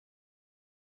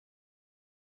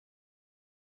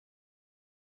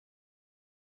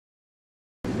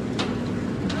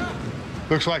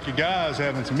Looks like you guys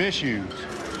having some issues.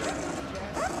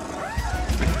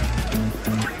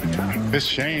 It's a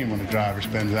shame when the driver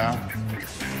spins out.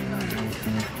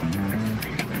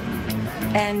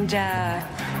 And,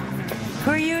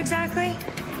 who are you exactly?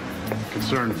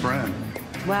 Concerned friend.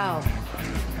 Well,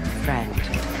 friend.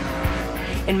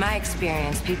 In my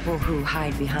experience, people who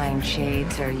hide behind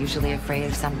shades are usually afraid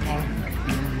of something.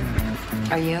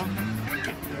 Are you?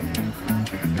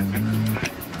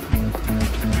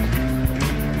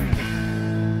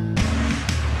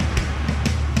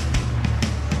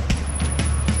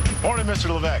 Morning, Mr.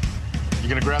 Levesque. You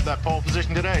gonna grab that pole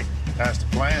position today? That's the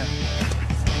plan.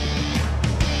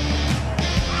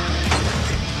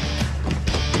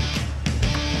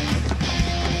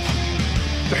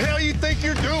 The hell you think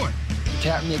you're doing?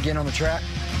 Tapping me again on the track?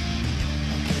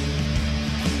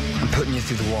 I'm putting you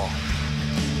through the wall.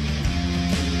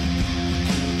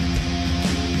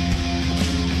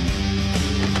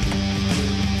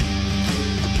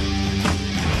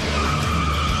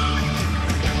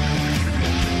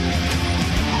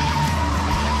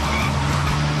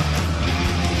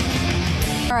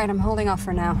 All right, I'm holding off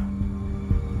for now.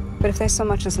 But if they so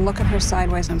much as look at her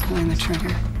sideways, I'm pulling the trigger.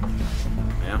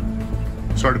 Yeah?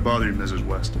 Sorry to bother you, Mrs.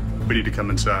 West. We need to come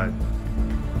inside.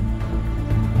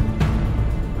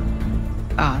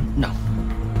 No.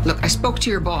 Look, I spoke to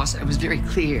your boss. I was very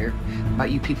clear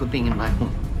about you people being in my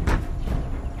home.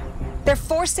 They're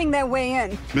forcing their way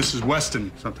in. Mrs.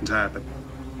 Weston, something's happened.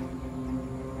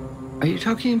 Are you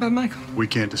talking about Michael? We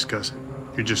can't discuss it.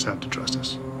 You just have to trust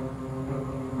us.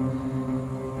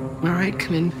 All right,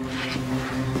 come in.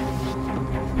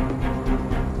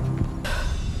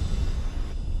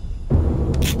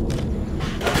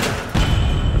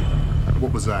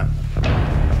 What was that?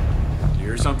 Did you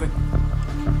hear something?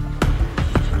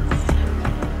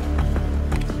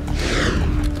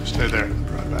 Stay there.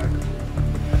 Right back.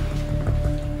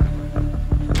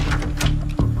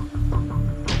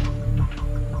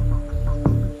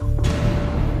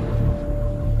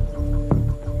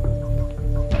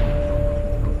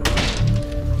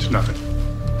 It's nothing.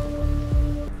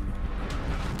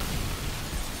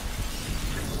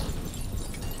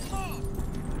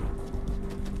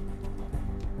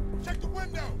 Check the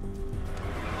window!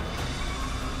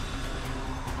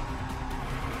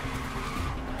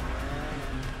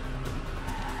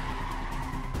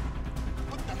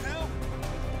 What the hell?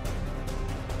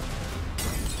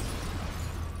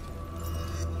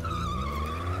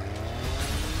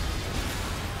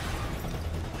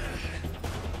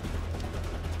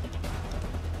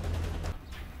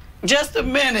 Just a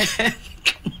minute.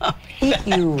 Come on.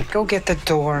 You go get the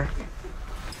door.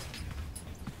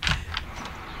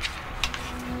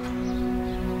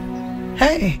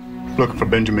 Hey. Looking for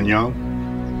Benjamin Young?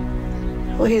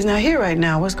 Well, he's not here right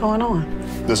now. What's going on?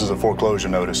 This is a foreclosure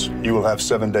notice. You will have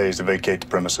 7 days to vacate the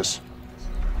premises.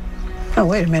 Oh,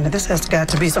 wait a minute. This has got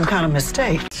to be some kind of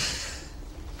mistake.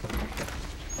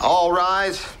 All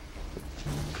rise.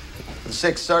 The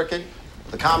Sixth Circuit,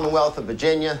 the Commonwealth of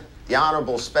Virginia, the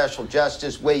Honorable Special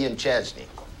Justice William Chesney.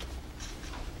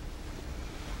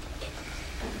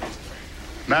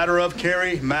 Matter of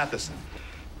Carrie Matheson.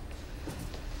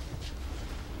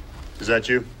 Is that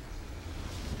you?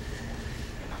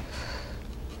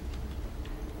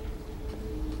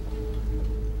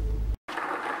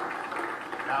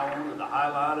 Now on to the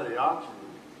highlight of the auction.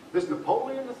 This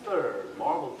Napoleon III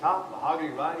marble top mahogany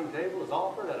writing table is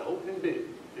offered at an opening bid,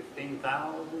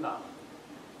 $15,000.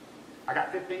 I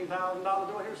got $15,000,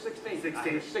 do I hear 16? 16. I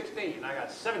hear 16. I got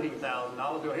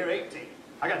 $17,000, do I hear 18?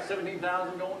 I got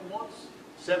 17,000 going once,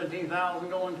 17,000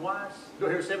 going twice, do I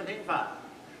hear 17.5?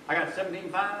 I got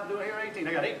 17.5, do I hear 18?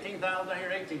 I got 18,000, I hear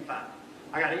 18.5.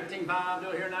 I got 18.5, do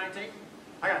I hear 19?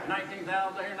 I got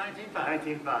 19,000, I hear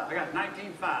 19.5. 19.5. I got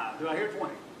 19.5, do I hear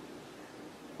 20?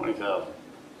 20,000.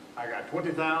 I got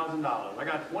 $20,000. I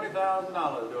got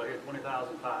 $20,000, do I hear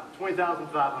 20,005?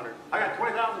 20,500. I got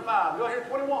 20,005, do I hear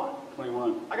 21?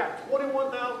 21. I got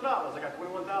 $21,000. I got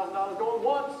 $21,000 going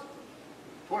once,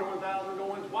 21,000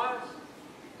 going twice.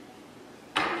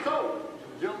 So,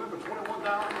 gentlemen, for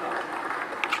 $21,000.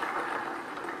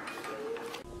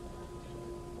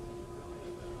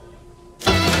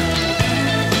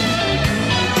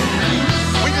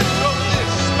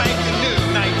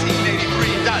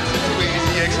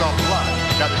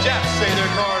 Now the Japs say their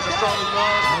cars are stronger than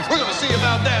ours. We're gonna see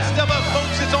about that. Step up,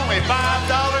 folks, it's only $5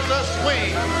 a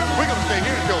swing. We're gonna stay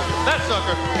here until that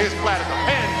sucker is flat as a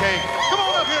pancake. Come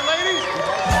on up here, ladies.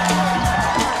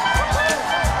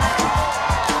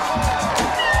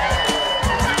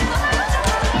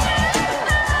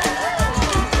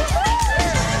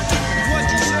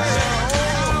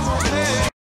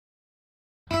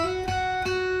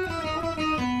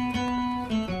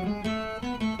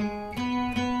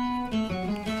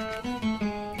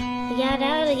 got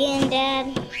out again,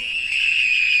 Dad.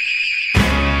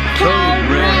 Code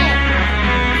Red.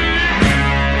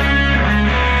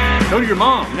 Go to your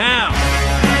mom, now!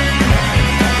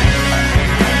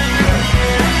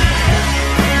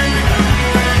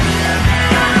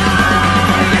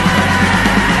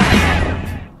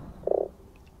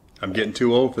 I'm getting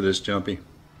too old for this, Jumpy.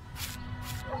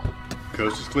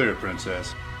 Coast is clear,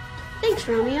 Princess. Thanks,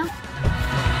 Romeo.